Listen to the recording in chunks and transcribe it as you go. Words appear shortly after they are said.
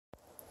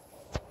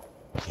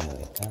Here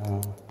we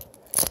go.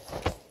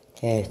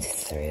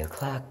 It's 3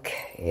 o'clock.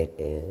 It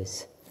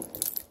is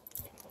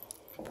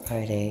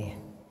Friday.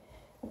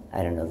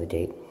 I don't know the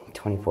date.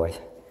 24th.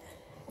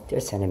 They're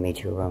sending me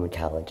to a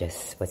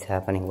rheumatologist. What's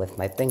happening with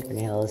my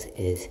fingernails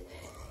is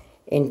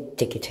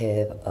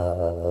indicative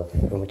of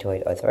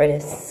rheumatoid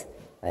arthritis.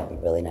 I'm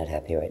really not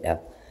happy right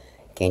now.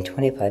 Gained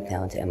 25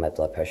 pounds and my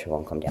blood pressure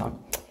won't come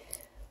down.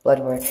 Blood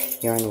work,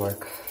 urine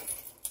work,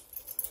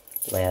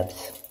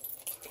 labs,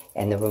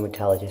 and the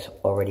rheumatologist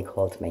already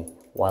called me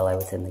while I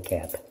was in the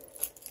cab.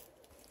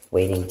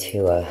 Waiting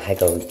to, I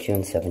go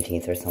June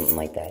 17th or something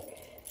like that.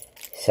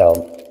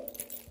 So,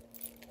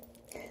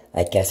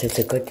 I guess it's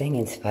a good thing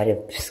in spite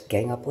of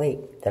getting up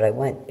late that I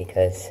went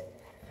because,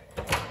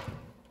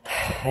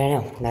 I don't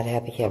know, not a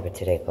happy camper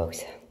today,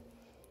 folks.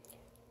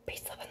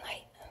 Peace, love, and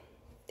light.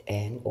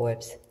 And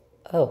orbs.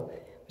 Oh,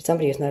 for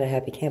somebody who's not a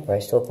happy camper, I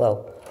still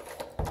glow.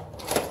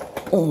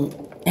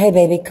 Hey,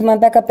 baby, come on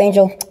back up,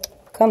 Angel.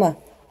 Come on.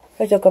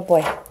 Where's your good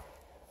boy?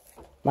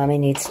 Mommy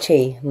needs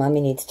tea.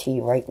 Mommy needs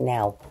tea right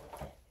now.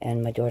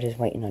 And my daughter's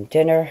waiting on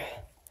dinner.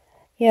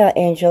 Yeah,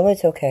 Angel,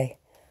 it's okay.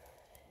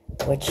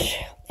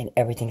 And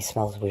everything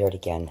smells weird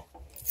again.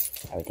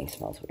 Everything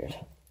smells weird.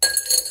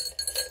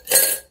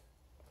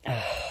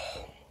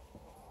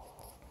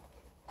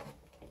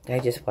 I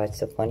just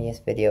watched the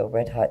funniest video,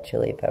 Red Hot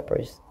Chili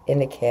Peppers, in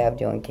the cab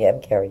doing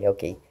cab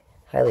karaoke.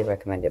 Highly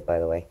recommend it, by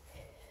the way.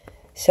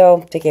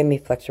 So, they gave me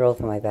Flexeril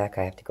for my back.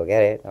 I have to go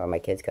get it, or my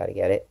kids got to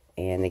get it.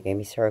 And they gave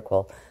me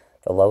Seroquel,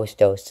 the lowest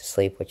dose to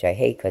sleep, which I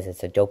hate because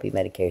it's a dopey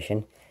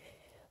medication.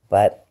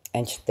 But,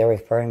 and they're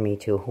referring me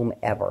to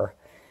whomever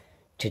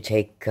to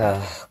take,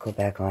 go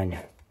back on,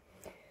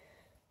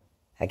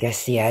 I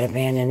guess, the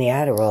Ativan and the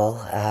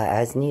Adderall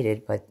as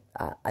needed. But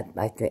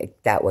I think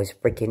that was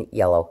freaking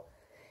yellow.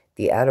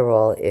 The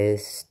Adderall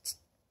is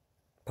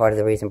part of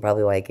the reason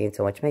probably why I gained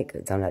so much weight,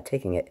 because I'm not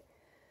taking it.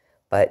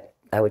 But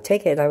I would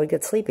take it and I would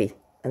get sleepy.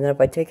 And then if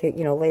I take it,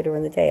 later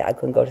in the day, I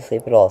couldn't go to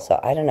sleep at all. So,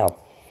 I don't know.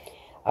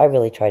 I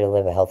really try to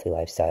live a healthy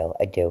lifestyle.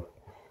 I do.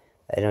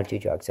 I don't do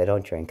drugs. I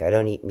don't drink. I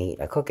don't eat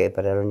meat. I cook it,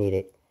 but I don't eat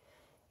it.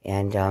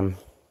 And, I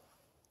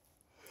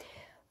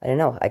don't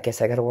know. I guess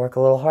I got to work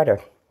a little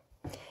harder.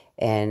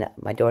 And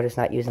my daughter's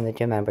not using the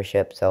gym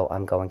membership, so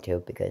I'm going to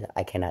because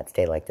I cannot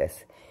stay like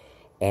this.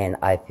 And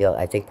I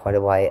think part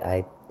of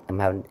why I'm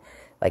having,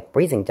 like,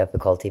 breathing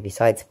difficulty,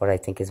 besides what I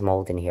think is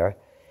mold in here,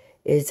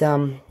 is,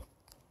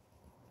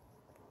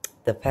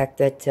 the fact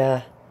that,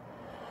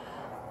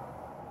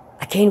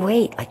 I gained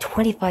weight, like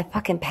 25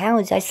 fucking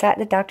pounds. I sat in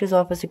the doctor's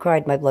office and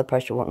cried my blood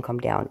pressure wouldn't come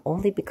down.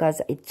 Only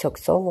because it took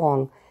so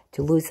long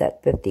to lose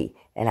that 50.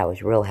 And I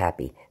was real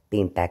happy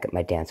being back at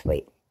my dance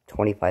weight.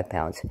 25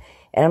 pounds.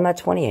 And I'm not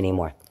 20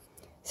 anymore.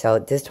 So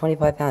this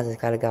 25 pounds has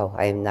got to go.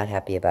 I am not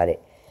happy about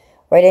it.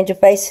 Right, Angel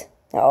Face?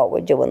 Oh,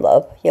 we're doing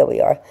love. Here we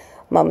are.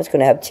 Mama's going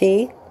to have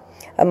tea.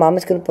 And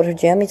Mama's going to put her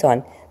jammies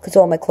on. Because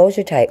all my clothes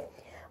are tight.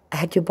 I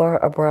had to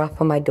borrow a bra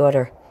from my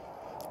daughter.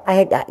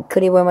 I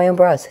couldn't even wear my own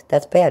bras.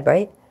 That's bad,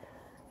 right?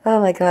 Oh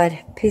my God.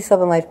 Peace,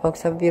 love, and light,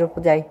 folks. Have a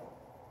beautiful day.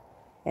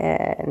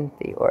 And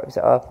the orbs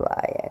are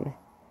flying.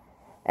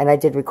 And I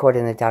did record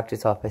in the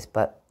doctor's office,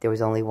 but there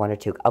was only 1 or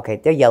 2. Okay,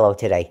 they're yellow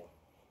today.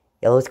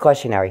 Yellow is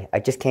cautionary. I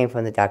just came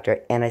from the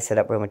doctor, and I set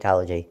up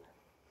rheumatology.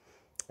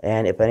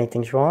 And if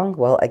anything's wrong,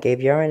 well, I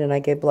gave urine and I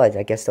gave blood.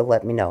 I guess they'll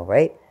let me know,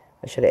 right?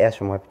 I should have asked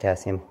for more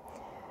potassium.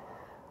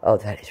 Oh,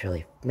 that is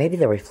really... Maybe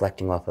they're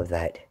reflecting off of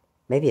that.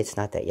 Maybe it's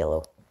not that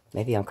yellow.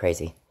 Maybe I'm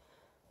crazy.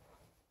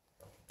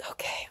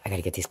 Okay, I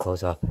gotta get these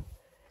clothes off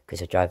because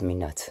they're driving me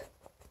nuts.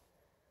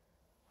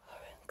 All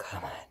right,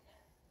 come on.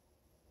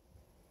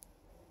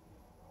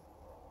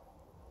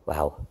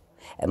 Wow.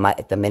 And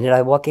the minute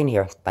I walk in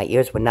here, my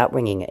ears were not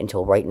ringing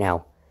until right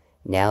now.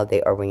 Now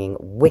they are ringing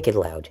wicked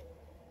loud.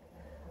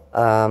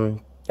 All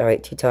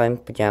right, tea time,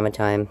 pajama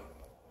time.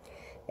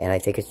 And I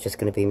think it's just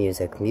going to be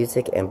music.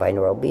 Music and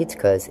binaural beats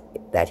because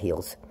that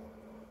heals.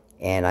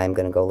 And I'm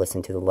going to go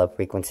listen to the love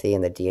frequency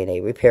and the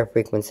DNA repair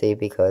frequency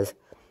because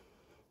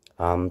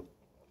I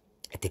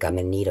think I'm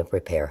in need of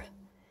repair.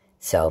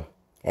 So,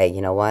 hey,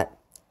 you know what?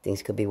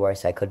 Things could be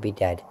worse. I could be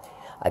dead.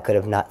 I could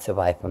have not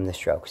survived from the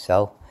stroke.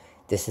 So,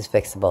 this is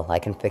fixable. I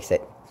can fix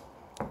it.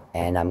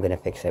 And I'm going to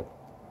fix it.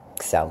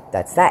 So,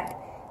 that's that.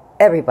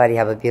 Everybody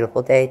have a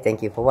beautiful day.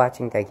 Thank you for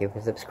watching. Thank you for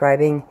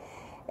subscribing.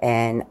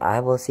 And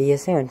I will see you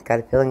soon. Got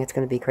a feeling it's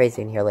going to be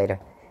crazy in here later.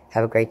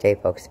 Have a great day,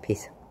 folks.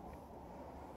 Peace.